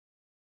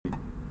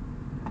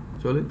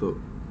চলে তো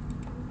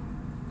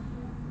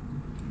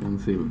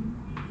ক্যান্সেল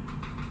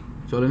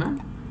চলে না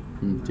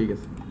ঠিক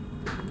আছে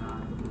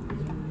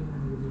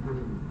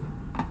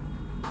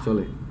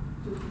চলে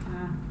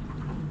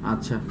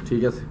আচ্ছা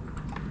ঠিক আছে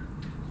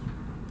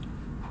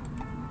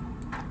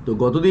তো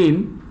গতদিন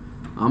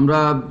আমরা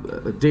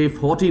ডে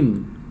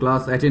 14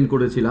 ক্লাস অ্যাটেন্ড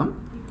করেছিলাম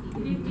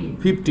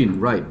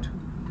 15 রাইট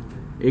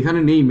এখানে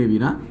নেই মেবি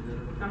না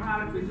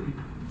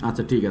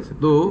আচ্ছা ঠিক আছে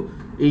তো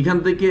এইখান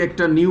থেকে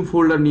একটা নিউ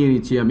ফোল্ডার নিয়ে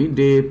নিচ্ছি আমি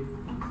ডে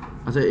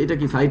আচ্ছা এটা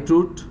কি সাইট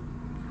রুট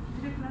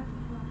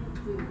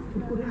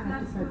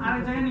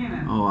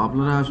ও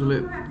আপনারা আসলে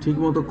ঠিক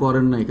মতো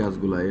করেন না এই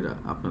কাজগুলো এরা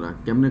আপনারা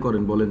কেমনে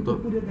করেন বলেন তো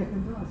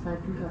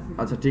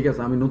আচ্ছা ঠিক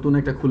আছে আমি নতুন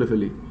একটা খুলে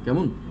ফেলি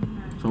কেমন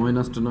সময়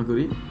নষ্ট না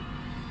করি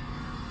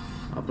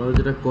আপনারা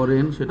যেটা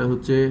করেন সেটা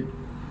হচ্ছে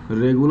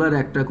রেগুলার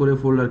একটা করে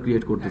ফোল্ডার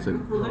ক্রিয়েট করতেছেন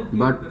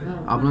বাট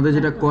আপনাদের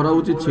যেটা করা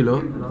উচিত ছিল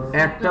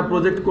একটা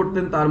প্রজেক্ট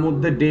করতেন তার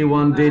মধ্যে ডে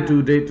 1 ডে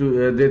 2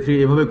 ডে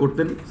 3 এভাবে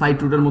করতেন সাইট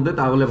রুটের মধ্যে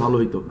তাহলে ভালো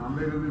হইতো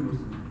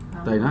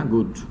তাই না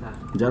গুড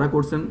যারা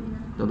করছেন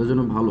তাদের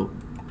জন্য ভালো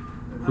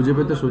খুঁজে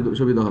পেতে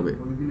সুবিধা হবে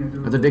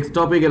আচ্ছা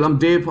ডেস্কটপে গেলাম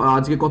ডে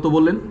আজকে কত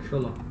বললেন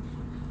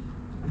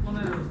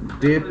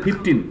 16 ডে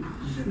 15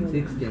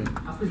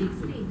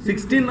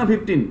 16 না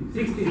 15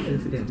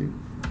 16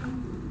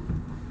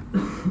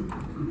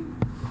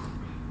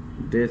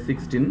 ডে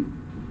 16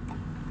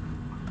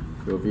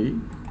 কপি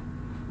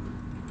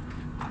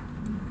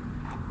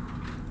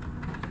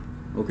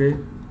ওকে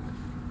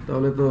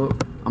তাহলে তো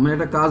আমি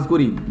একটা কাজ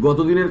করি গত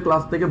দিনের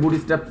ক্লাস থেকে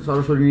বুটস্ট্র্যাপ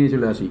সরাসরি নিয়ে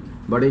চলে আসি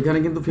বাট এখানে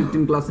কিন্তু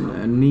 15 ক্লাস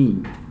নেই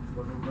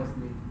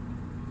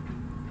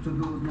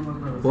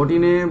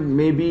 14 এ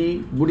মেবি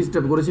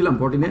বুটস্ট্র্যাপ করেছিলাম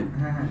 14 এ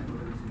হ্যাঁ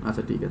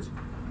আচ্ছা ঠিক আছে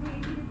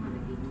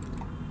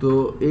তো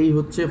এই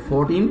হচ্ছে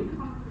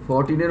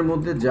 14 এর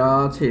মধ্যে যা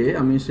আছে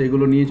আমি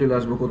সেগুলো নিয়ে চলে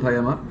আসবো কোথায়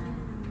আমার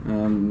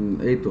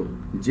এই তো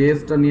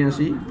জেএসটা নিয়ে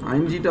আসি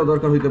আইএমজিটাও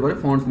দরকার হইতে পারে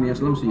ফন্টস নিয়ে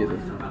আসলাম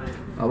সিএসএস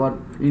আবার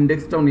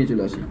ইন্ডেক্সটাও নিয়ে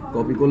চলে আসি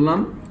কপি করলাম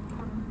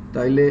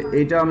তাইলে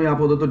এইটা আমি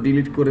আপাতত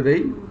ডিলিট করে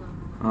দেই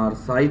আর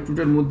সাইট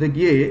রুটের মধ্যে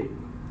গিয়ে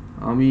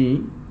আমি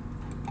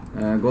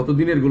গত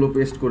দিনেরগুলো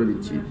পেস্ট করে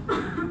দিচ্ছি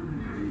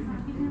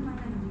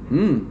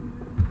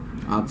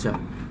আচ্ছা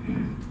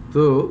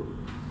তো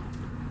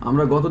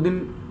আমরা গতদিন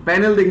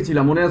প্যানেল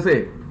দেখেছিলাম মনে আছে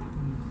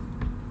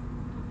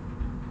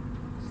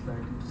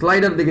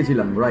স্লাইডার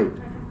দেখেছিলাম রাইট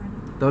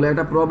তাহলে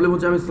একটা প্রবলেম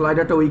হচ্ছে আমি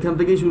স্লাইডারটা ওইখান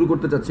থেকেই শুরু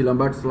করতে চাচ্ছিলাম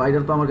বাট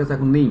স্লাইডার তো আমার কাছে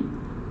এখন নেই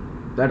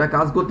তো একটা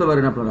কাজ করতে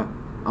পারেন আপনারা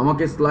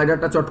আমাকে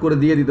স্লাইডারটা চট করে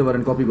দিয়ে দিতে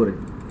পারেন কপি করে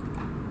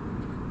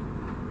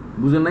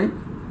বুঝেন নাই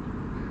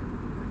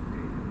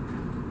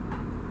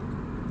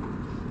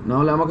না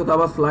হলে আমাকে তো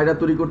আবার স্লাইডার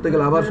তৈরি করতে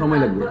গেলে আবার সময়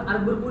লাগবে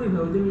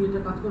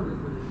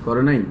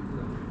করে নাই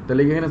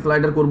তাহলে এখানে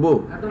স্লাইডার করব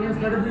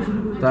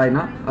তাই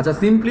না আচ্ছা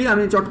সিম্পলি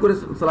আমি চট করে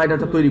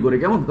স্লাইডারটা তৈরি করি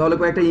কেমন তাহলে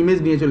কয়েকটা ইমেজ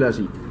নিয়ে চলে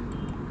আসি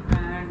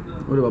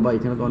ওরে বাবা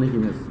এখানে তো অনেক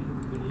ইমেজ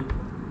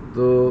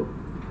তো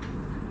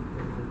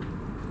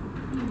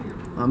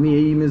আমি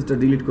এই ইমেজটা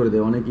ডিলিট করে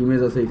দেব অনেক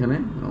ইমেজ আছে এখানে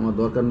আমার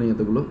দরকার নেই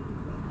এতগুলো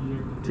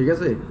ঠিক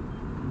আছে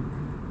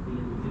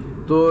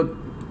তো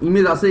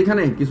ইমেজ আছে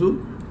এখানে কিছু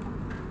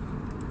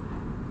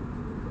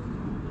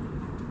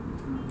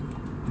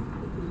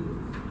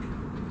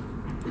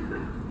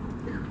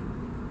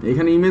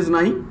এখানে ইমেজ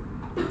নাই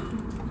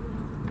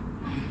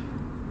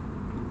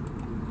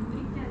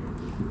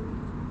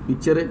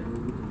পিকচারে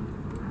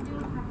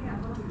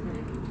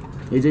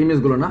এই যে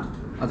ইমেজগুলো না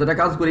আচ্ছা একটা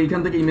কাজ করি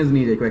এখান থেকে ইমেজ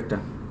নিয়ে যাই কয়েকটা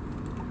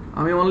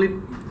আমি অনলি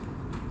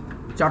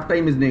 4টা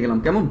ইমেজ নিয়ে গেলাম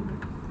কেমন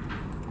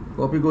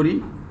কপি করি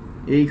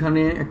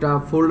এইখানে একটা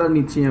ফোল্ডার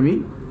নিচ্ছি আমি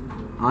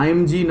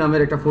আইএমজি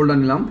নামের একটা ফোল্ডার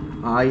নিলাম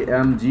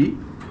আইএমজি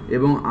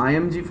এবং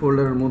আইএমজি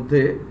ফোল্ডারের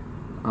মধ্যে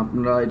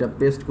আপনারা এটা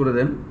পেস্ট করে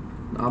দেন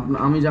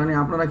আমি জানি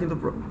আপনারা কিন্তু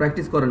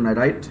প্র্যাকটিস করেন না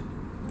রাইট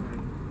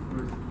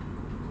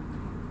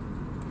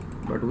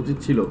বাট উচিত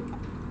ছিল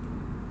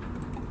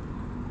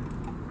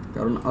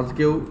কারণ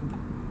আজকেও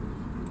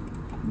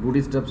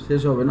বুটস্ট্র্যাপ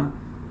শেষ হবে না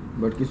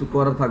বাট কিছু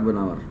করার থাকবে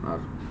না আর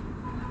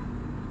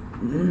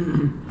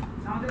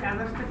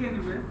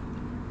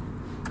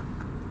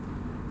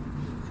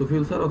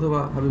সুফিল স্যার অথবা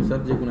হাবিব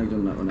স্যার যে কোনো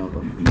একজন না মানে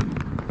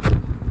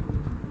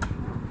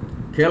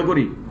খেয়াল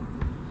করি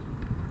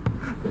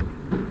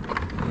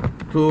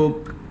তো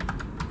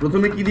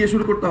প্রথমে কি দিয়ে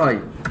শুরু করতে হয়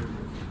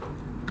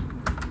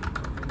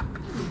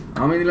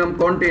আমি দিলাম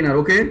কন্টেইনার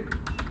ওকে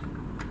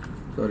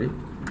সরি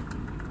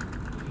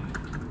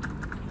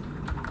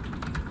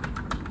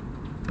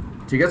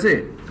ঠিক আছে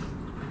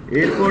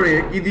এরপরে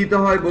কি দিতে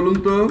হয় বলুন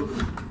তো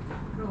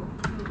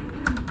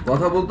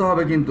কথা বলতে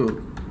হবে কিন্তু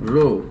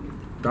রো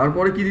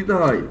তারপরে কি দিতে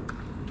হয়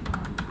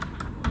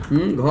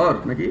ঘর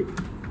নাকি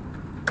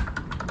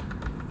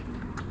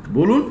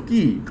বলুন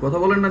কি কথা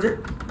বলেন না যে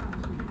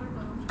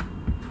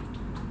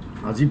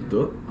আজীব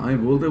তো আমি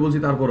বলতে বলছি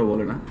তারপরে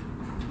বলে না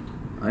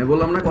আমি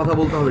বললাম না কথা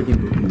বলতে হবে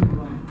কিন্তু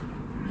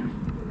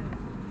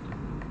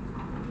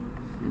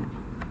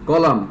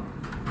কলাম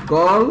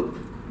কল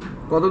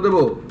কত দেব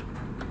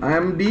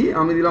আইএমডি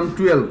আমি দিলাম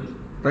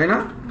 12 তাই না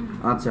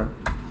আচ্ছা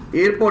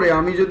এরপরে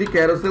আমি যদি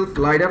ক্যারোসেল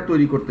স্লাইডার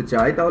তৈরি করতে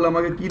চাই তাহলে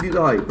আমাকে কি দিতে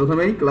হয়?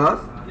 প্রথমেই class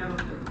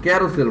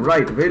carousel,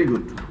 right, very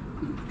good,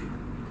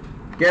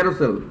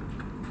 carousel.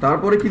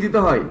 তারপরে কি দিতে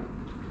হয়?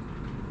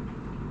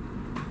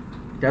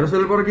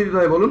 ক্যারোসেলের পরে কি দিতে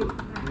হয় বলুন?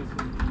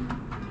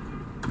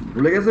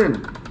 ভুলে গেছেন?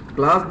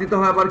 ক্লাস দিতে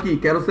হয় আবার কি?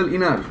 Carousel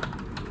inner,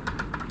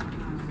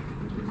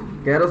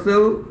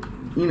 carousel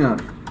inner.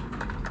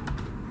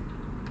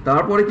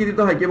 তারপরে কি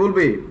দিতে হয় কে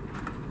বলবে?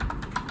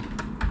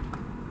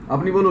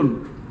 আপনি বলুন।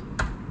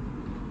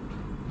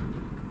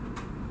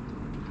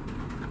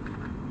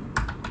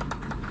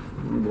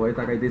 ভয়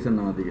তাকাইতেছেন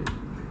না আমাদিকে।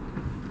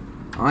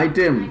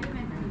 আইটেম,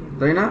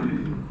 তাই না?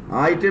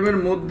 আইটেমের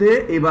মধ্যে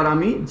এবার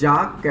আমি যা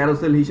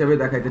ক্যারোসেল হিসাবে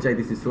দেখাইতে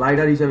চাইতেছি,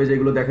 স্লাইডার হিসাবে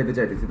যেগুলো দেখাইতে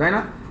চাইতেছি, তাই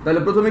না? তাহলে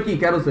প্রথমে কি?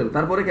 ক্যারোসেল,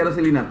 তারপরে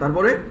ক্যারোসেল ইনার,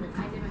 তারপরে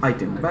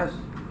আইটেম, ব্যাস,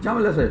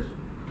 ঝামেলা শেষ।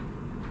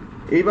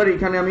 এইবার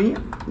এখানে আমি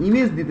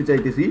ইমেজ দিতে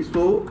চাইতেছি,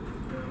 সো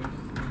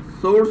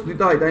সোর্স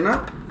দিতে হয়, তাই না?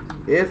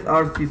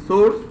 এসআরসি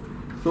সোর্স,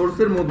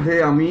 সোর্সের মধ্যে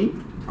আমি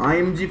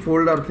আইএমজি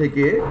ফোল্ডার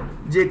থেকে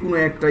যে কোনো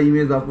একটা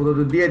ইমেজ আপাতত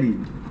দিয়ে দিই।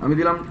 আমি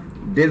দিলাম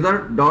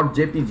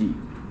desert.jpg।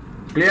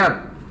 ক্লিয়ার?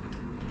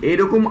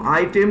 এইরকম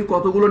আইটেম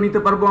কতগুলো নিতে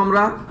পারবো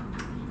আমরা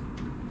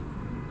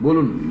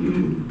বলুন?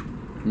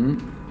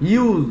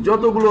 ইউজ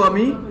যতগুলো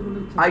আমি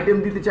আইটেম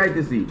দিতে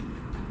চাইতেছি,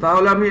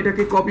 তাহলে আমি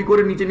এটাকে কপি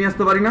করে নিচে নিয়ে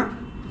আসতে পারি না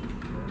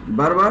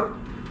বারবার?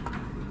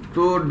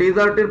 তো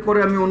ডেজার্টের পরে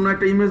আমি অন্য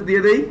একটা ইমেজ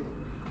দিয়ে দেই।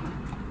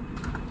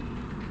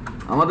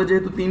 আমাদের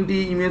যেহেতু 3টি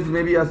ইমেজ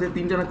মেবি আছে,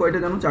 3টা না কয়টা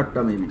জানো? 4টা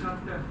মেবি।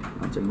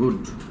 আচ্ছা, গুড।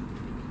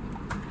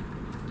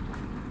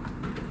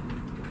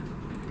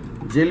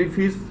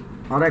 জেলিফিশ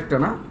আর একটা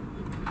না,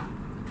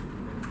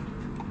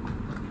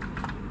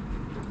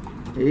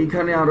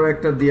 এইখানে আরো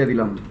একটা দিয়ে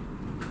দিলাম।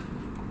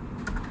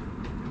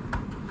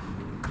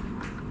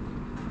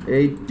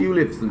 এই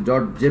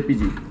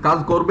tulips.jpg কাজ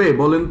করবে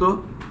বলেন তো?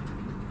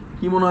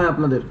 কি মনে হয়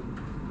আপনাদের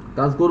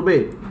কাজ করবে?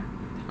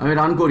 আমি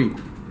রান করি।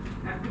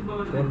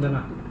 করবে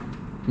না।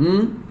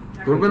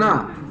 করবে না?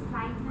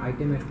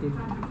 আইটেম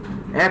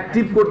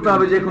অ্যাক্টিভ করতে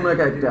হবে যে কোনো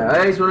একটা।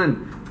 এই শুনেন,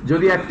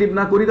 যদি অ্যাক্টিভ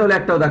না করি তাহলে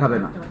একটাও দেখাবে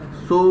না।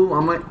 সো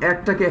আমি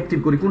একটাকে অ্যাক্টিভ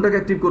করি। কোনটাকে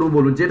অ্যাক্টিভ করবো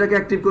বলুন? যেটাকে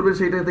অ্যাক্টিভ করবে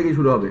সেইটা থেকেই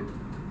শুরু হবে।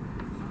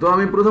 তো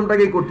আমি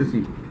প্রথমটাকেই করতেছি,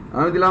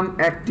 আমি দিলাম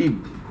অ্যাক্টিভ।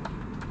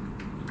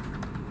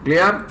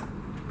 ক্লিয়ার?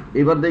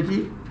 এবার দেখি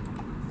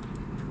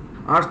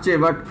আসছে,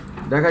 বাট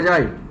দেখা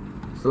যায়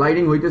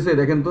স্লাইডিং হইতেছে,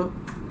 দেখেন তো।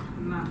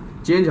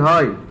 চেঞ্জ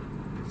হয়?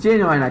 চেঞ্জ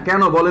হয় না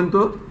কেন বলেন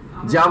তো?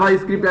 জাভা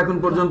স্ক্রিপ্ট এখন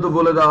পর্যন্ত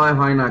বলে দেওয়া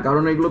হয় না,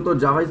 কারণ এগুলো তো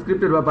জাভা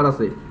স্ক্রিপ্টের ব্যাপার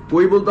আছে।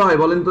 কই বলতে হয়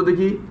বলেন তো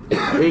দেখি?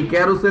 এই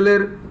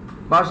ক্যারোসেলের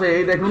পাশে,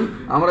 এই দেখুন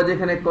আমরা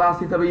যেখানে ক্লাস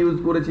হিসাবে ইউজ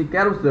করেছি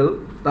ক্যারোসেল,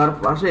 তার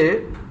পাশে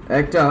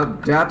একটা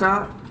ডাটা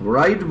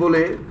রাইট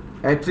বলে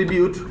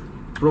অ্যাট্রিবিউট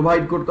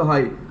প্রোভাইড করতে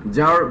হয়,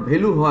 যার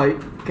ভ্যালু হয়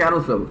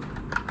ক্যারোসেল।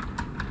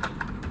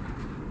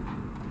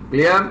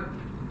 ক্লিয়ার?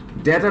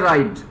 Data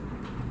right.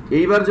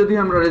 এইবার যদি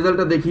আমরা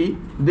রেজাল্টটা দেখি,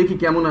 দেখি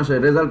কেমন আসে,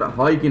 রেজাল্ট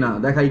হয় কিনা,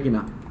 দেখাই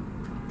কিনা,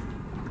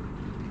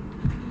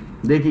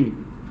 দেখি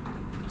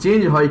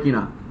চেঞ্জ হয়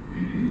কিনা।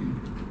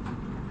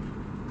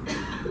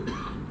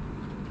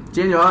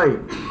 চেঞ্জ হয়?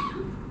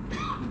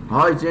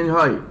 হয়, চেঞ্জ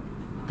হয়।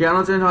 কেন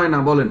চেঞ্জ হয় না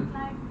বলেন?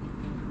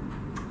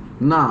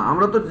 না,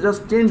 আমরা তো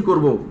জাস্ট চেঞ্জ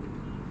করব,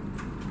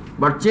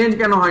 বাট চেঞ্জ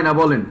কেন হয় না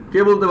বলেন? কে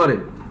বলতে পারে?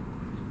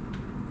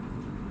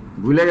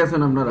 ভুলে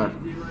গেছেন আপনারা?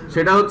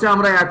 সেটা হচ্ছে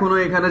আমরা এখনো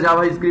এখানে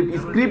জাভা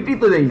স্ক্রিপ্টই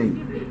তো দেই নাই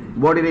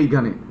বডির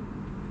এইখানে,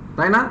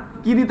 তাই না?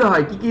 কি দিতে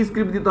হয়, কি কি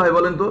স্ক্রিপ্ট দিতে হয়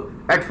বলেন তো?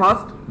 এট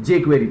ফার্স্ট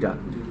jQueryটা,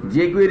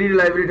 jQueryর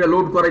লাইব্রেরিটা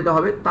লোড করাইতে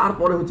হবে,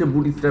 তারপরে হচ্ছে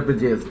বুটস্ট্র্যাপের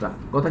জেএসটা।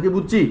 কথা কি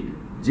বুঝছি?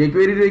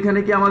 jQueryর এখানে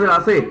কি আমাদের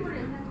আছে?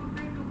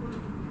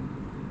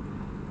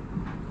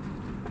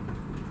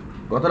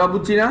 কথাটা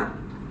বুঝছি না?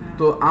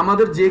 তো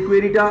আমাদের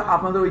jQueryটা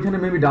আপনাদের ওইখানে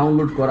মেবি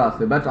ডাউনলোড করা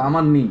আছে, বাট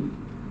আমার নেই,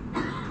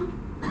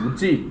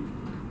 বুঝছি?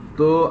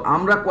 তো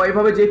আমরা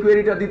কয়ভাবে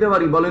jQueryটা দিতে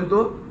পারি বলেন তো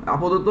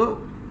আপাতত?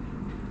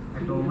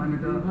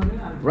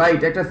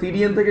 রাইট, একটা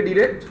সিডিএন থেকে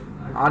ডিরেক্ট,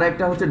 আর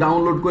একটা হচ্ছে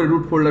ডাউনলোড করে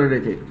রুট ফোল্ডারে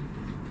রেখে।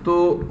 তো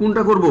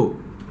কোনটা করব?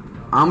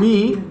 আমি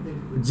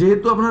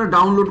যেহেতু আপনারা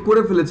ডাউনলোড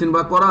করে ফেলেছেন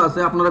বা করা আছে,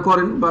 আপনারা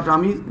করেন, বাট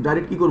আমি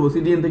ডাইরেক্ট কি করব?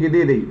 সিডিএন থেকে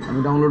দিয়ে দেই। আমি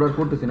ডাউনলোড আর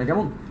করতেছি না,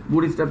 কেমন?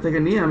 বুটস্ট্র্যাপ থেকে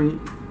নিয়ে আমি,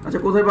 আচ্ছা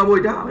কোথায় পাবো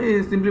এটা? আমি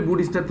সিম্পলি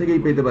বুটস্ট্র্যাপ থেকেই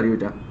পেতে পারি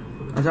ওইটা।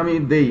 আচ্ছা আমি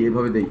দেই,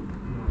 এভাবে দেই,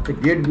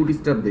 গেট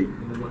বুটস্ট্র্যাপ দেই,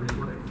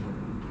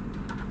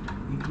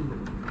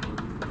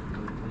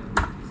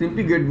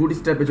 সিম্পলি গেট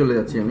বুটস্ট্র্যাপে চলে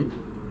যাচ্ছি আমি।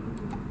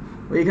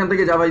 এইখান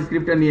থেকে জাভা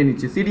স্ক্রিপ্টটা নিয়ে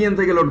নিচ্ছি, সিডিএন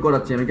থেকে লোড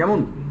করাচ্ছি আমি, কেমন?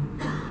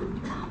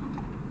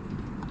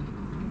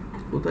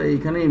 কোথায়?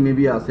 এইখানেই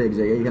মেবি আছে এক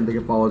জায়গায়, এইখান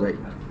থেকে পাওয়া যায়।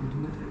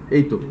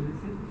 এই তো,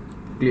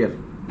 ক্লিয়ার।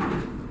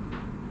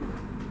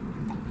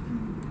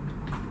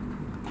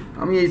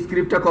 আমি এই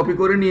স্ক্রিপ্টটা কপি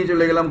করে নিয়ে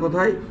চলে গেলাম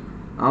কোথায়?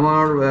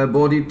 আমার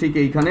বডির ঠিক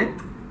এইখানে।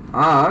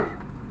 আর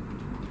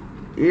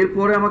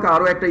এরপরে আমাকে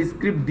আরো একটা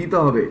স্ক্রিপ্ট দিতে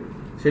হবে।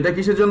 সেটা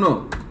কিসের জন্য?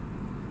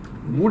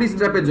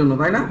 বুটস্ট্র্যাপের জন্য,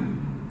 তাই না?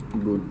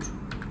 গুড।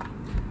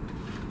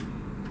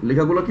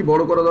 লেখাগুলো কি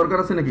বড় করা দরকার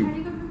আছে নাকি?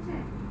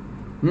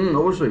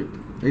 অবশ্যই,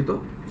 এই তো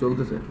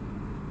চলতেছে।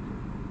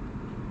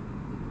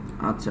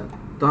 আচ্ছা,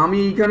 তো আমি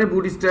এইখানে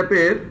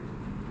বুটস্ট্র্যাপের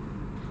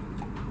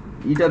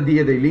এটা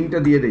দিয়ে দেই, লিঙ্কটা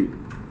দিয়ে দেই।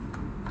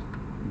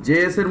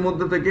 জেএস এর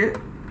মধ্যে থেকে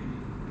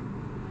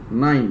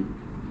 9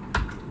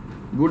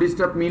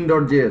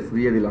 bootstrap.min.js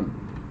দিয়ে দিলাম।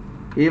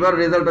 এবার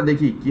রেজাল্টটা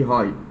দেখি কি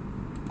হয়,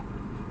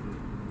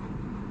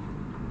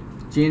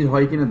 চেঞ্জ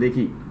হয় কিনা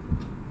দেখি।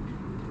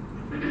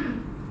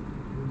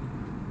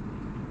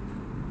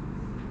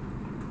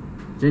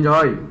 চেঞ্জ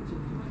হয়,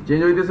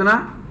 চেঞ্জ হইতেছে না।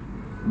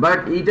 বাট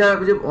এইটা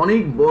যে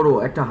অনেক বড়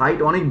একটা হাইট,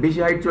 অনেক বেশি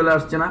হাইট চলে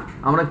আসছে না।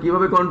 আমরা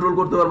কিভাবে কন্ট্রোল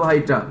করতে পারবো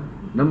হাইটটা?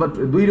 নাম্বার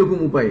 2 রকম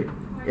উপায়ে।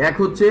 এক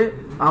হচ্ছে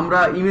আমরা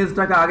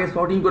ইমেজটাকে আগে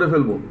সর্টিং করে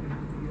ফেলবো।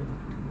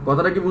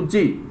 কথাটা কি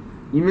বুঝছি?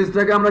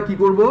 ইমেজটাকে আমরা কি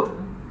করব,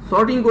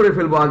 সর্টিং করে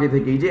ফেলবো আগে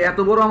থেকেই, যে এত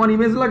বড় আমার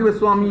ইমেজ লাগবে,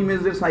 সো আমি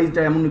ইমেজের সাইজটা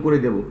এমন করে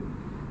দেব।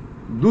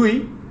 2,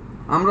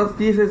 আমরা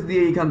সিএসএস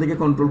দিয়ে এইখান থেকে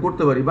কন্ট্রোল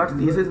করতে পারি। বাট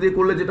সিএসএস দিয়ে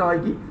করলে যেটা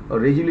হয় কি,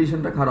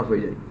 রেজুলেশনটা খারাপ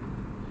হয়ে যায়।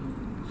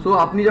 সো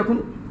আপনি যখন,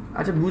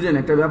 আচ্ছা বুঝেন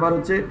একটা ব্যাপার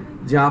হচ্ছে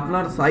যে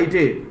আপনার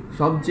সাইটে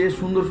সবচেয়ে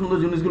সুন্দর সুন্দর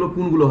জিনিসগুলো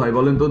কোনগুলো হয়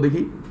বলেন তো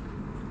দেখি।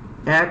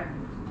 এক,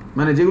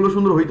 মানে যেগুলো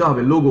সুন্দর হইতে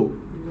হবে, লোগো।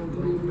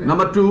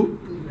 নাম্বার 2,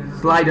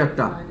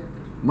 স্লাইডারটা,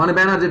 মানে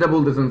ব্যানার যেটা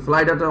বলতেছেন,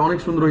 স্লাইডারটা অনেক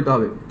সুন্দর হইতে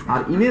হবে।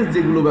 আর ইমেজ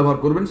যেগুলো ব্যবহার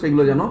করবেন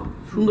সেগুলো যেন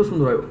সুন্দর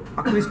সুন্দর হয়,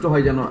 আকৃষ্ট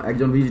হয় যেন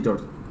একজন ভিজিটর।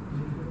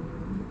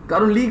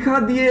 কারণ লিখা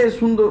দিয়ে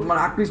সুন্দর মানে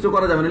আকৃষ্ট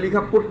করা যাবে না,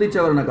 লিখা পড়তে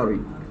ইচ্ছা করে না কারোই,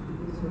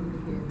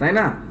 তাই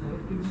না?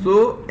 সো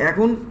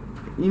এখন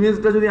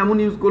ইমেজটা যদি এমন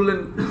ইউজ করলেন,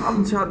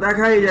 আচ্ছা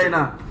দেখাই যায়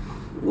না,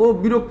 ও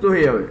বিরক্ত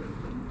হয়ে যাবে।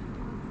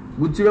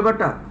 বুঝছি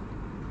ব্যাপারটা?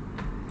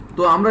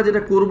 তো আমরা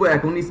যেটা করব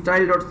এখন,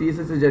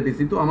 style.css এ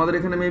যাইতেছি। তো আমাদের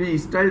এখানে মেবি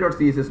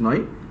style.css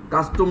নয়,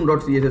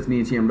 custom.css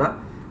নিয়েছি আমরা।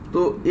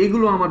 তো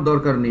এগুলো আমার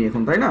দরকার নেই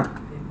এখন, তাই না?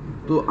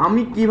 তো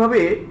আমি কিভাবে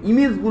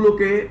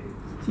ইমেজগুলোকে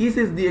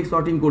সিএসএস দিয়ে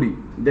সর্টিং করি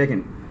দেখেন।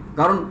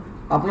 কারণ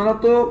আপনারা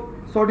তো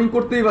সর্টিং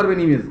করতেই পারবেন,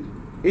 ইমেজ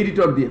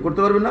এডিটর দিয়ে করতে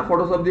পারবেন না,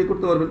 ফটোশপ দিয়ে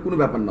করতে পারবেন, কোনো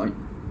ব্যাপার নয়।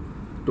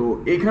 তো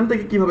এখান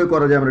থেকে কিভাবে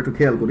করা যায় আমরা একটু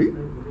খেয়াল করি।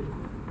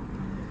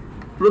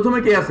 প্রথমে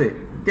কে আছে?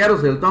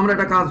 ক্যারোসেল। তো আমরা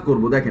একটা কাজ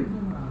করব, দেখেন,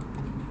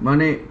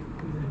 মানে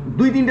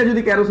 2-3টা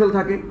যদি ক্যারোসেল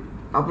থাকে,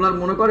 আপনার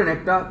মনে করেন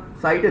একটা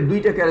সাইটে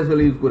 2টা ক্যারোসেল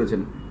ইউজ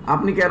করেছেন,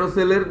 আপনি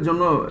ক্যারোসেলের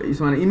জন্য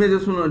মানে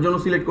ইমেজের জন্য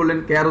সিলেক্ট করলেন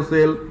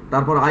ক্যারোসেল,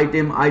 তারপর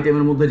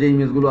আইটেমের মধ্যে যে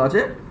ইমেজগুলো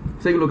আছে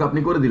সেগুলোকে আপনি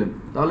করে দিলেন,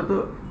 তাহলে তো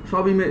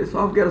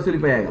সব ক্যারোসেলই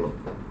পেয়ে গেল,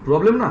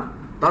 প্রবলেম না?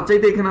 তার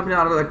চাইতে এখানে আপনি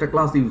আরো একটা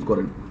ক্লাস ইউজ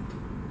করেন।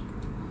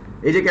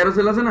 এই যে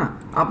ক্যারোসেল আছে না,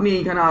 আপনি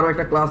এইখানে আরো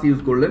একটা ক্লাস ইউজ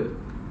করলেন,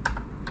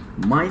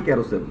 মাই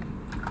ক্যারোসেল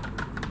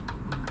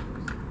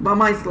বা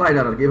মাই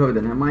স্লাইডার, আর কি এভাবে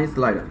দেন, হ্যাঁ মাই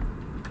স্লাইডার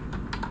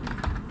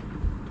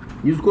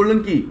ইউজ করলেন,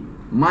 কি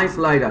মাই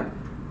স্লাইডার।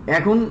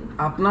 এখন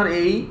আপনার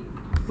এই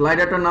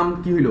স্লাইডারটার নাম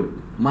কি হইল?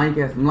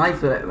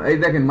 এই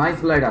দেখেন মাই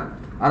স্লাইডার।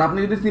 আর আপনি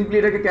যদি সিম্পলি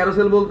এটাকে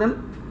ক্যারোসেল বলতেন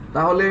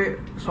তাহলে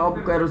সব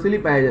ক্যারোসেলই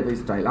পেয়ে যেত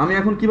স্টাইল। আমি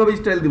এখন কিভাবে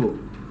স্টাইল দিব?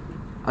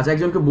 আচ্ছা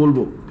একজনকে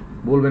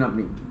বলবেন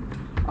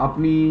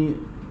আপনি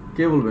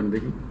কে বলবেন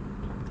দেখি?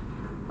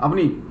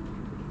 আপনি?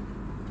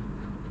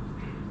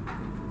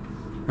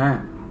 হ্যাঁ,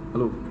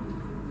 হ্যালো।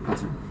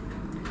 আচ্ছা,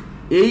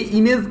 এই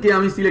ইমেজকে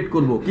আমি সিলেক্ট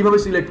করব, কিভাবে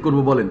সিলেক্ট করব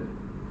বলেন?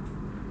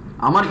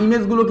 আমার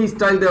ইমেজগুলো কি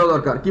স্টাইল দেওয়া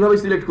দরকার, কিভাবে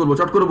সিলেক্ট করব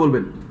চট করে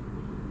বলবেন।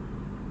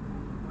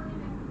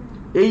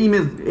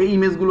 এই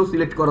ইমেজগুলো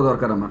সিলেক্ট করা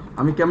দরকার আমার,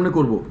 আমি কেমনে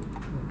করব?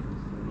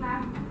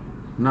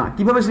 না,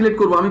 কিভাবে সিলেক্ট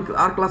করব? আমি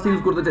আর ক্লাস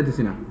ইউজ করতে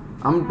চাইতেছি না।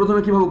 আমি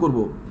প্রথমে কিভাবে করব?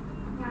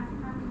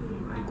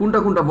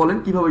 কোনটা বলেন,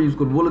 কিভাবে ইউজ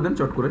করব বলে দেন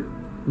চট করে।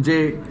 যে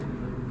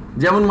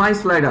যেমন মাই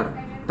স্লাইডার,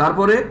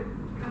 তারপরে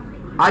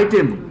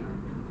আইটেম,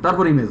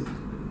 তারপর ইমেজ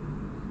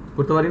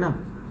করতে পারি না?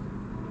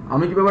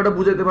 আমি কি ব্যাপারটা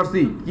বুঝাইতে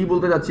পারছি কি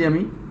বলতে যাচ্ছি?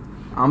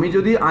 আমি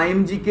যদি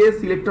আইএমজি কে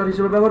সিলেক্টর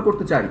হিসেবে ব্যবহার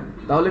করতে চাই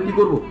তাহলে কি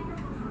করব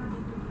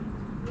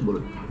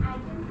বলুন।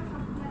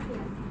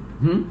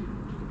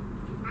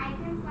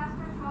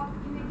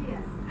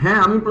 হ্যাঁ,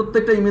 আমি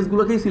প্রত্যেকটা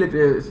ইমেজগুলোকেই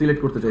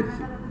সিলেক্ট করতে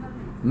চাইতেছি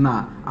না,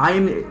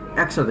 আইএম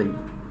একসাথেই।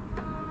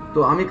 তো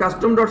আমি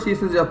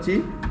custom.css যাচ্ছি,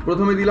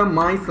 প্রথমে দিলাম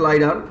মাই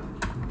স্লাইডার,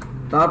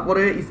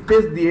 তারপরে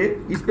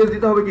স্পেস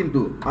দিতে হবে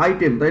কিন্তু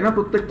আইটেম, তাই না?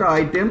 প্রত্যেকটা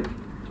আইটেম,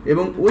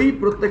 এবং ওই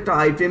প্রত্যেকটা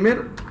আইটেমের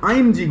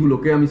আইএমজি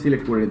গুলোকে আমি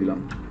সিলেক্ট করে দিলাম।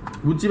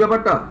 বুঝছি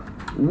ব্যাপারটা?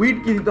 উইডথ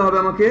কি দিতে হবে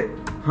আমাকে?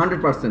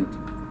 100%।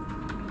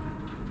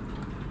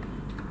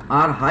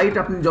 আর হাইট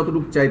আপনি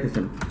যতটুকু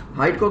চাইতেছেন,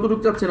 হাইট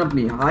কতটুকু চাচ্ছেন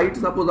আপনি? হাইট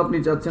সাপোজ আপনি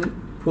চাচ্ছেন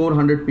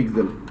 400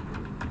 পিক্সেল।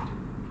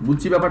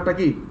 বুঝছি ব্যাপারটা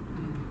কি?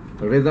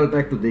 রেজাল্টটা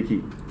একটু দেখি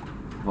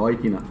হয়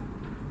কি না।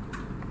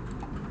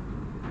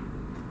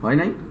 হয়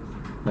নাই?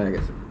 হয়ে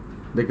গেছে,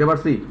 দেখতে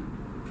পারছি।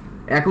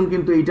 এখন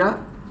কিন্তু এইটা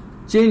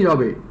চেঞ্জ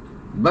হবে,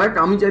 বাট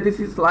আমি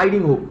চাইতেছি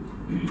স্লাইডিং হোক।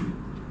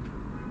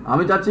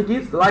 আমি চাচ্ছি কি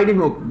স্লাইডিং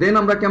হোক। দেন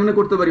আমরা কেমনে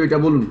করতে পারি ওইটা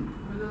বলুন।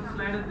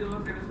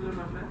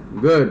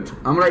 গুড,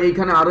 আমরা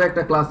এইখানে আরো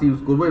একটা ক্লাস ইউজ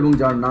করব এবং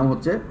যার নাম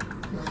হচ্ছে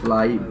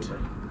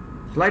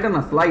স্লাইডার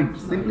না স্লাইড,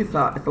 সিম্পলি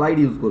স্লাইড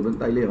ইউজ করবেন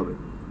তাইলেই হবে।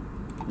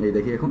 এই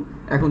দেখি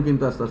এখন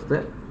কিন্তু আস্তে আস্তে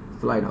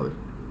স্লাইড হবে,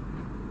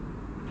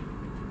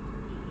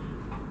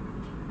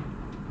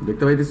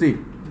 দেখতে পাইতেছি।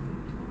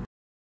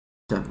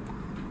 আচ্ছা,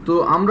 তো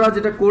আমরা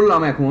যেটা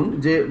করলাম এখন,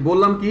 যে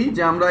বললাম কি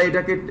যে আমরা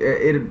এটাকে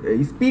এর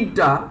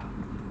স্পিডটা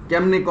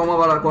কেমনে কমা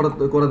বাড়া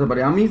করাতে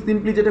পারে। আমি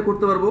সিম্পলি যেটা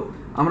করতে পারবো,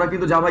 আমরা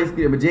কিন্তু জাভা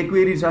স্ক্রিপ্ট যে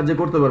কোয়েরির সাহায্যে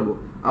করতে পারবো।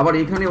 আবার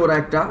এখানে ওরা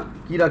একটা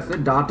কি রাখছে,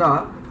 ডাটা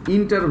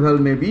ইন্টারভ্যাল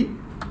মেবি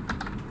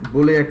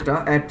বলে একটা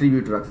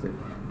অ্যাট্রিবিউট রাখছে,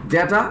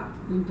 ডাটা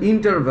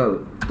ইন্টারভ্যাল।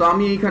 তো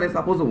আমি এইখানে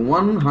সাপোজ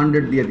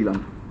 100 দিয়ে দিলাম।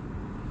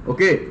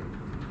 ওকে,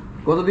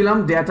 কত দিলাম?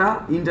 Data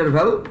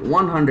interval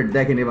 100।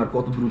 দেখেন এবার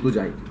কত দ্রুত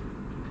যায়,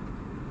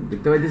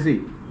 দেখতে পাইতেছি।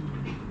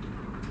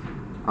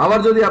 আবার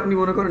যদি আপনি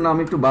মনে করেন না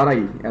আমি একটু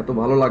বাড়াই, এত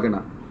ভালো লাগে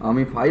না,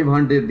 আমি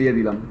 500 দিয়ে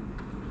দিলাম।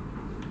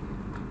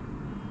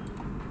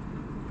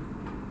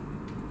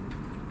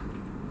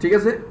 ঠিক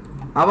আছে।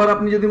 আবার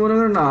আপনি যদি মনে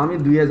করেন না আমি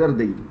 2000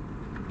 দেই,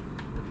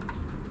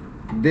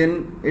 দেন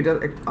এটা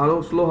আরো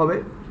স্লো হবে,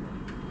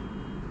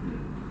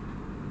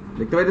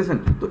 দেখতে পাইতেছেন।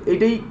 তো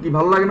এটাই কি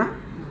ভালো লাগে না?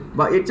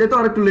 বা এর চাইতে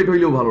আর একটু লেট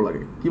হইলেও ভালো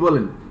লাগে, কি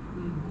বলেন?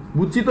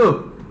 বুঝছি তো।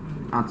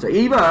 আচ্ছা,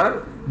 এইবার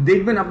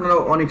দেখবেন আপনারা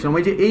অনেক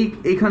সময় যে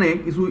এইখানে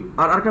কিছু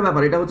আর একটা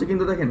ব্যাপার, এটা হচ্ছে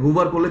কিন্তু দেখেন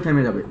হুভার করলে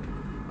থেমে যাবে।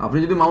 আপনি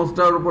যদি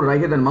মাউসটার উপর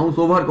রেখে দেন, মাউস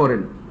ওভার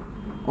করেন,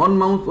 অন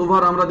মাউস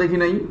ওভার আমরা দেখি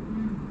নাই,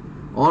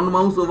 on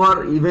mouse over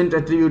event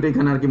attribute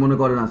এখানে আর কি মনে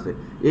করেন আছে,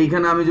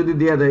 এইখানে আমি যদি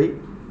দিয়ে দেই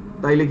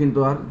তাইলে কিন্তু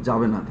আর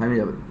যাবে না, থেমে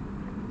যাবে।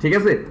 ঠিক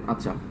আছে।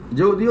 আচ্ছা,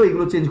 যদিও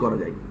এগুলো চেঞ্জ করা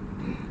যায়।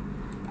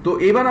 তো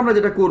এবার আমরা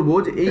যেটা করব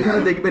যে এইখানে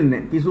দেখবেন না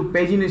কিছু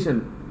পেজিনেশন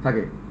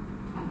থাকে,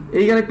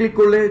 এইখানে ক্লিক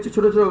করলে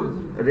ছোট ছোট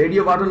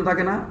রেডিও বাটন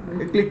থাকে না,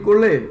 ক্লিক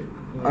করলে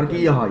আর কি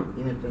হয়,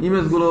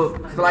 ইমেজগুলো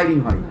স্লাইডিং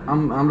হয়,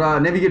 আমরা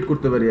নেভিগেট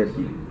করতে পারি আর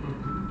কি।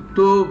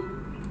 তো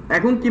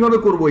এখন কিভাবে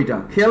করব এটা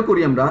খেয়াল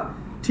করি আমরা।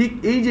 ঠিক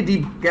এই যে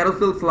ডিপ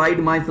ক্যারোসেল স্লাইড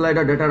মাই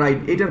স্লাইডার ডাটা রাইট,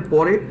 এটার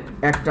পরে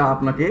একটা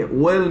আপনাকে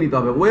ওয়েল নিতে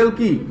হবে। ওয়েল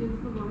কি?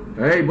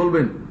 এই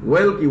বলবেন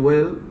ওয়েল কি?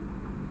 ওয়েল,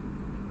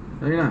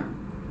 তাই না?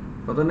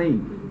 কথা নেই।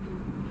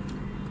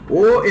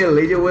 ও এল,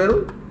 এই যে ওয়েল,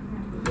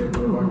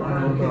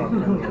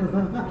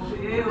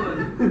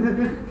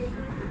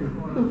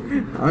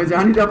 আমি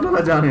জানি যে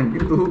আপনারা জানেন,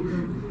 কিন্তু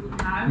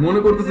মনে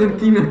করতেছেন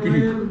কি না কি।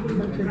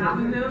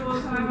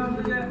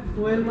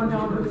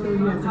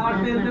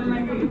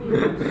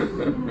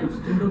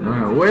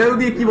 ওয়েল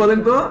দিয়ে কি বলেন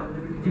তো?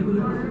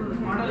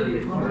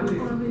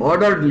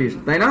 অর্ডারড লিস্ট,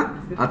 তাই না?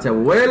 আচ্ছা,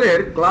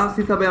 ওয়েলের ক্লাস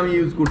হিসাবে আমি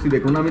ইউজ করছি,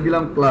 দেখুন আমি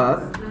দিলাম ক্লাস,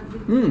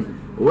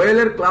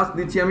 ওয়েলের ক্লাস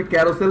দিচ্ছি আমি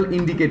carousel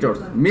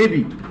indicators,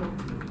 maybe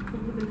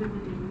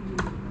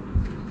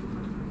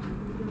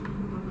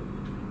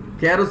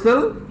carousel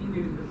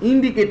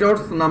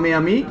indicators নামে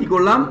আমি কি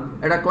করলাম,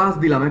 একটা ক্লাস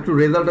দিলাম। একটু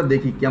রেজাল্টটা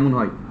দেখি কেমন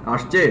হয়,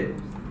 আসছে।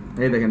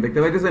 এই দেখেন, দেখতে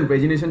পাইতেছেন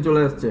পেজিনেশন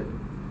চলে আসছে,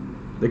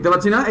 দেখতে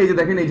পাচ্ছি না? এই যে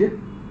দেখেন, এই যে।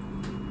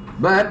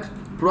 বাট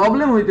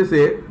প্রবলেম হইতেছে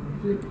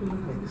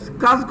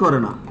কাজ করে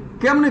না।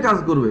 কেমনে কাজ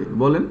করবে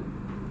বলেন?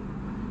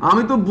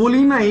 আমি তো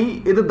বলি নাই,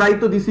 এদের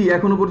দায়িত্ব দিছি,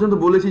 এখনো পর্যন্ত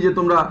বলেছি যে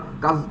তোমরা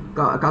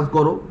কাজ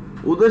করো,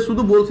 ওদের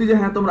শুধু বলছি যে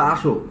হ্যাঁ তোমরা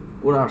আসো,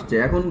 ওরা আসছে।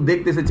 এখন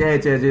দেখতেছে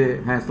চেয়ে যে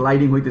হ্যাঁ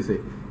স্লাইডিং হইতেছে,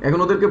 এখন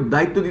ওদেরকে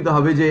দায়িত্ব দিতে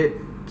হবে যে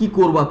কি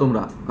করবা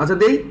তোমরা। আচ্ছা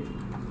দেই,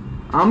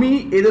 আমি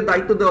এদের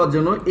দায়িত্ব দেওয়ার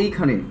জন্য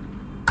এইখানে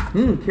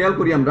খেয়াল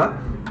করি আমরা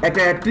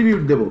একটা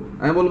অ্যাট্রিবিউট দেব।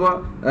 আমি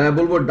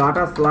বলবো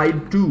ডাটা স্লাইড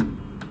টু,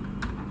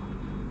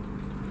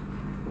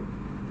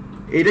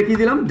 এটা কি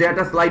দিলাম?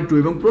 ডাটা স্লাইড টু,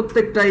 এবং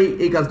প্রত্যেকটাই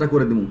এই কাজটা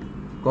করে দেব।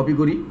 কপি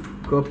করি,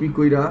 কপি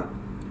কইরা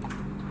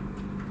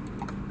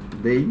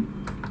দেই,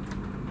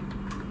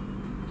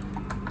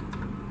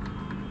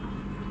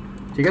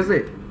 ঠিক আছে?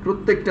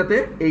 প্রত্যেকটাতে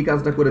এই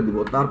কাজটা করে দিব,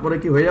 তারপরে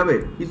কি হয়ে যাবে?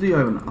 কিছুই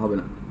হবে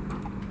না।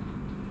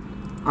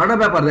 আরেকটা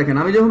ব্যাপার দেখেন,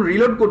 আমি যখন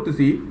রিলোড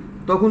করতেছি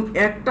তখন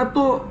একটা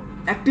তো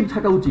অ্যাক্টিভ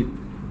থাকা উচিত,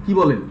 কি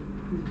বলেন?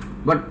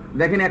 বাট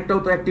দেখেন একটাও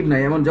তো অ্যাক্টিভ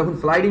নাই। এমন যখন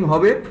স্লাইডিং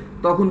হবে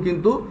তখন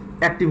কিন্তু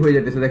অ্যাক্টিভ হয়ে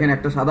যেতেছে, দেখেন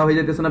একটা সাদা হয়ে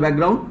যেতেছে না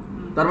ব্যাকগ্রাউন্ড,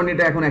 তার মানে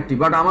এটা এখন অ্যাক্টিভ।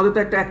 বাট আমাদের তো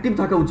একটা অ্যাক্টিভ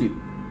থাকা উচিত,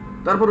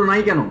 তারপরও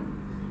নাই কেন?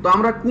 তো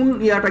আমরা কোন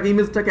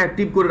ইমেজটাকে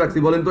অ্যাক্টিভ করে রাখছি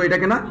বলেন তো?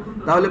 এটাকে না?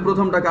 তাহলে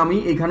প্রথমটাকে আমি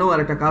এখানেও আর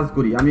একটা কাজ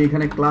করি, আমি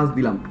এখানে ক্লাস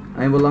দিলাম,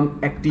 আমি বললাম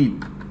অ্যাক্টিভ,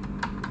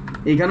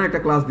 এইখানেও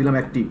একটা ক্লাস দিলাম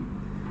অ্যাক্টিভ।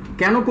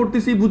 কেন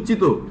করতেছি বুঝছি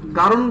তো,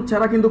 কারণ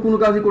ছাড়া কিন্তু কোনো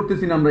কাজই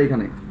করতেছি না আমরা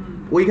এখানে।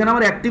 ওইখানে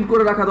আমার অ্যাক্টিভ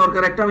করে রাখা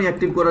দরকার একটা, আমি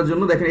অ্যাক্টিভ করার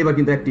জন্য দেখেন এবার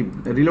কিন্তু অ্যাক্টিভ।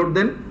 রিলোড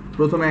দেন,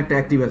 প্রথমে একটা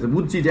অ্যাক্টিভ আছে,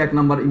 বুঝছি যে 1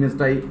 নাম্বার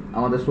ইমেজটাই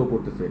আমাদের শো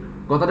করতেছে,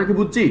 কথাটা কি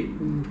বুঝছি?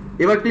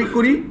 এবার ক্লিক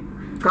করি,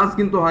 কাজ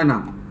কিন্তু হয় না।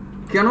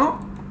 কেন?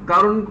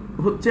 কারণ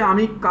হচ্ছে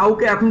আমি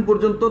কাউকে এখন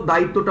পর্যন্ত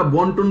দায়িত্বটা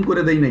বন্টন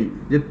করে দেই নাই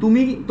যে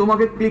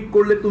তোমাকে ক্লিক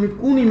করলে তুমি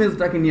কোন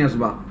ইমেজটাকে নিয়ে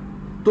আসবা,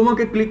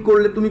 তোমাকে ক্লিক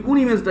করলে তুমি কোন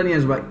ইমেজটা নিয়ে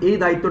আসবা, এই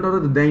দায়িত্বটা তো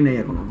দেই নাই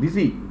এখনো,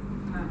 দিছি?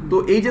 তো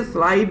এই যে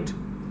স্লাইড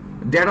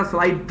ডাটা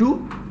স্লাইড টু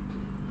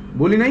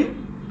বলি নাই,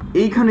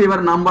 এইখানে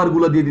এবার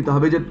নাম্বারগুলো দিয়ে দিতে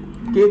হবে যে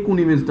কে কোন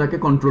ইমেজটাকে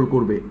কন্ট্রোল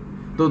করবে।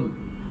 তো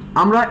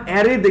আমরা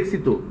অ্যারে দেখছি,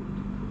 তো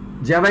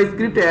জাভা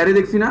স্ক্রিপ্টে অ্যারে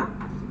দেখছি না?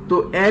 তো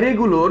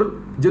অ্যারেগুলোর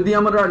যদি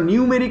আমরা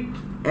নিউমেরিক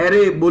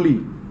অ্যারে বলি,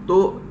 তো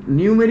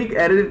নিউমেরিক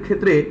অ্যারের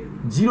ক্ষেত্রে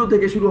 0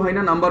 থেকে শুরু হয়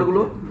না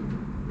নাম্বারগুলো?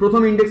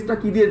 প্রথম ইন্ডেক্সটা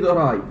কি দিয়ে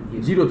ধরা হয়?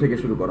 0 থেকে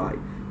শুরু করা হয়।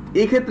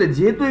 এই ক্ষেত্রে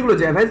যেহেতু এগুলো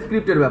জাভা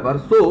স্ক্রিপ্টের ব্যাপার,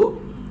 সো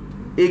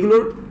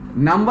এগুলোর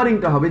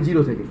নাম্বারিংটা হবে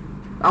 0 থেকে।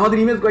 আমাদের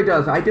ইমেজ কয়টা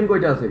আছে, আইটেম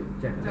কয়টা আছে?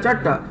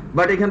 4টা।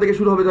 বাট এখান থেকে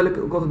শুরু হবে তাহলে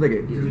কত থেকে?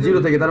 0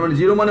 থেকে। তার মানে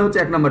 0 মানে হচ্ছে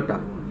 1 নাম্বারটা,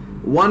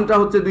 1টা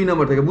হচ্ছে 2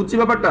 নাম্বার থেকে। বুঝছি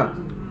ব্যাপারটা?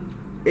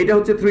 এটা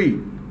হচ্ছে 3,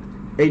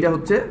 এইটা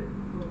হচ্ছে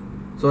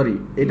সরি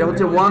এটা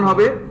হচ্ছে 1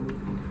 হবে,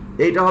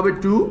 এইটা হবে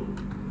 2,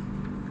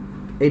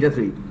 এইটা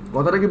 3।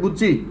 কথাটা কি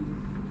বুঝছি?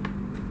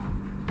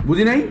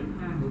 বুঝি নাই?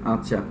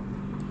 আচ্ছা,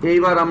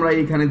 এইবার আমরা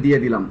এইখানে দিয়ে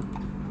দিলাম।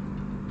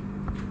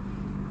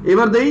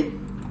 এবার দেই,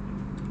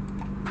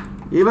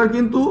 এবার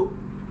কিন্তু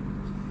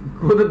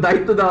ওদের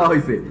দায়িত্ব দেওয়া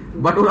হয়েছে,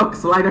 বাট ওরা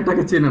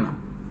স্লাইডারটাকে চেনে না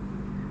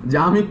যে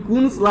আমি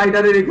কোন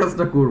স্লাইডারের এই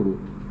কাজটা করব।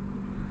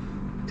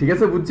 ঠিক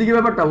আছে, বুঝছি কি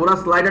ব্যাপারটা? ওরা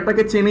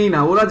স্লাইডারটাকে চেনেই না,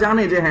 ওরা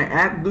জানে যে হ্যাঁ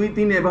 1 2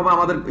 3 এভাবে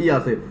আমাদের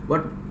আছে,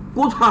 বাট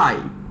কোথায়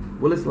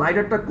বলে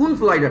স্লাইডারটা কোন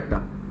স্লাইডারটা।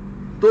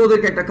 তো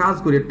ওদেরকে একটা কাজ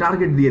করে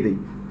টার্গেট দিয়ে দেই,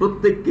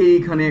 প্রত্যেককে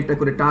এইখানে একটা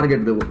করে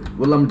টার্গেট দেবো,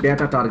 বললাম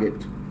ডেটা টার্গেট।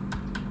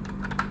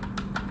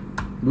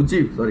 বুঝছি,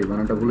 সরি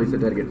বানানটা ভুল হয়েছে,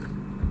 টার্গেট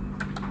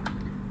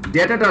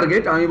ডেটা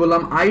টার্গেট। আমি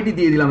বললাম আইডি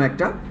দিয়ে দিলাম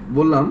একটা,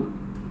 বললাম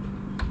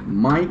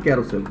মাই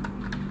ক্যারোসেল।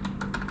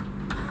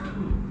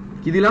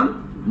 কি দিলাম?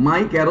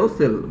 মাই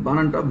ক্যারোসেল।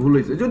 বানানটা ভুল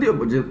হয়েছে, যদিও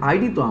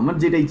আইডি তো আমার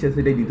যেটা ইচ্ছা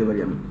সেটাই দিতে পারি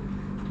আমি।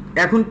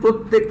 এখন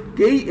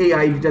প্রত্যেককেই এই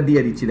আইডিটা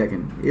দিয়ে দিচ্ছি।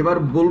 দেখেন, এবার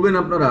বলবেন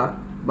আপনারা,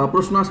 বা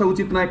প্রশ্ন আসা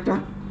উচিত না একটা?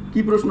 কি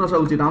প্রশ্ন আসা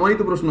উচিত? আমারই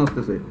তো প্রশ্ন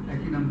আসতেছে।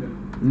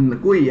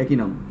 কই একই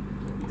নাম?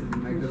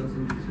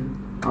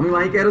 আমি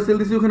মাই ক্যারোসেল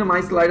দিছি, ওখানে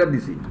মাই স্লাইডার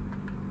দিছি।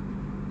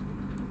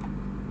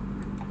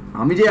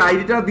 আমি যে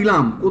আইডিটা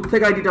দিলাম,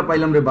 কোত্থেকে আইডিটা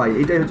পাইলাম রে ভাই?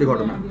 এইটাই হচ্ছে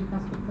ঘটনা।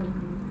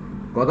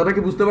 কথাটা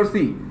কি বুঝতে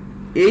পারছি?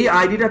 এই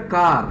আইডিটা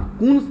কার,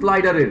 কোন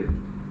স্লাইডারের?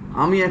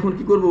 আমি এখন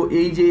কি করব,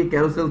 এই যে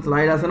ক্যারোসেল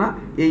স্লাইড আছে না,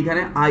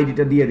 এইখানে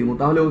আইডিটা দিয়ে দিব,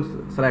 তাহলে ও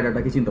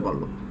স্লাইডারটাকে চিনতে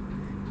পারলো।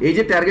 এই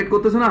যে টার্গেট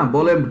করতেছে না,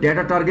 বলে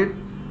ডেটা টার্গেট,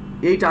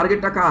 এই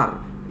টার্গেটটা কার?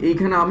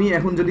 এইখানে আমি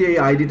এখন যদি এই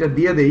আইডিটা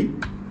দিয়ে দেই,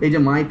 এই যে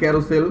মাই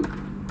ক্যারোসেল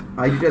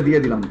আইডিটা দিয়ে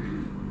দিলাম,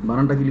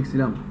 বানানটা কি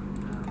লিখছিলাম?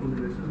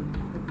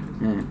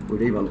 হ্যাঁ,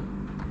 ওইটাই ভালো।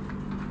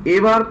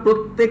 এবার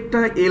প্রত্যেকটা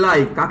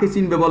এলআই কাকে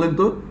চিনবে বলেন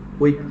তো?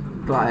 ওই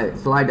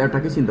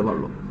স্লাইডারটাকে চিনতে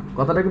পারলো।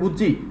 কথাটাকে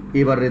বুঝছি?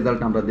 এবার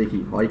রেজাল্ট আমরা দেখি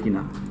হয়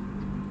কিনা।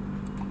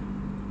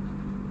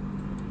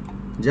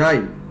 যাই,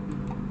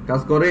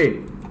 কাজ করে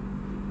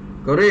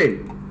করে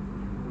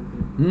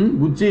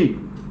বুঝছি।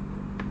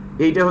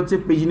 এইটা হচ্ছে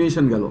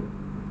পেজিনেশন গেল।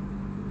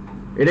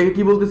 এটাকে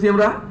কি বলতেছি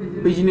আমরা?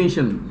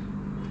 পেজিনেশন।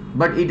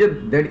 বাট এটা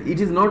that it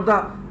is not the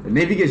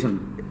navigation.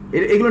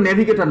 এগুলো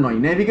নেভিগেটর নয়।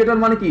 নেভিগেটর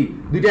মানে কি?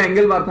 দুইটা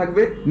অ্যাঙ্গেল বার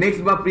থাকবে,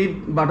 নেক্সট বা প্রি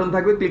বাটন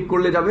থাকবে, ক্লিক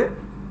করলে যাবে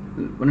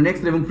মানে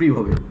নেক্সট এবং প্রি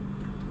হবে।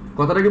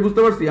 কথাটাকে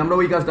বুঝতে পারছি? আমরা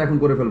ওই কাজটা এখন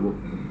করে ফেলবো।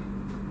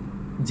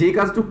 যে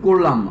কাজটুকু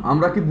করলাম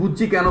আমরা কি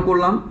বুঝছি কেন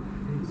করলাম?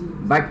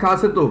 ব্যাখ্যা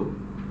আছে তো?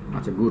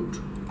 আচ্ছা, গুড।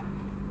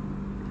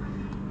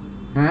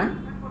 হ্যাঁ,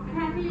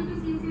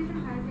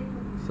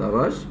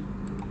 সাবাস,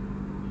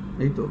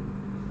 এই তো।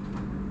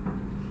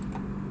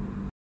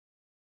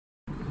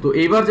 তো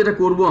এইবার যেটা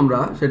করব আমরা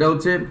সেটা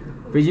হচ্ছে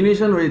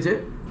পেজিনেশন হয়েছে।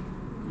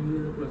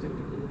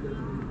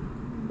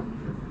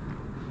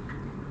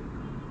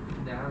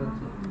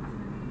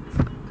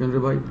 কেন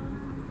রে ভাই?